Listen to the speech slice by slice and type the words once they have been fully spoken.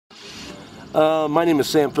My name is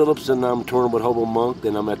Sam Phillips, and I'm touring with HOBOMONK,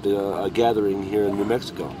 and I'm at the gathering here in New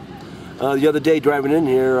Mexico. The other day, driving in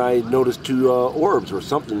here, I noticed two orbs or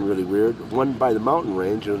something really weird. One by the mountain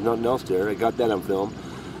range, there was nothing else there. I got that on film.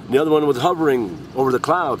 And the other one was hovering over the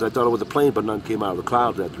clouds. I thought it was a plane, but none came out of the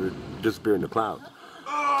clouds after it disappeared in the clouds.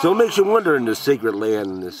 So it makes you wonder in this sacred land,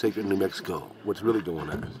 in this sacred New Mexico, what's really going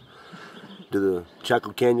on. Do the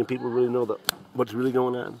Chaco Canyon people really know what's really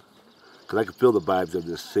going on? Because I can feel the vibes of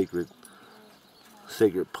this sacred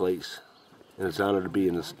place, and it's an honor to be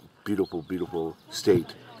in this beautiful, beautiful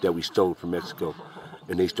state that we stole from Mexico,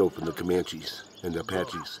 and they stole from the Comanches and the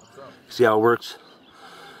Apaches. See how it works?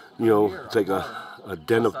 You know, it's like a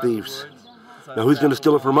den of thieves. Now who's going to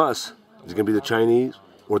steal it from us? Is it going to be the Chinese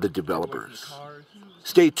or the developers?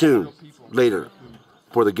 Stay tuned later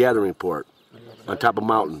for the gathering report on top of a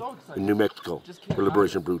mountain in New Mexico for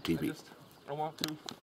Liberation Brew TV.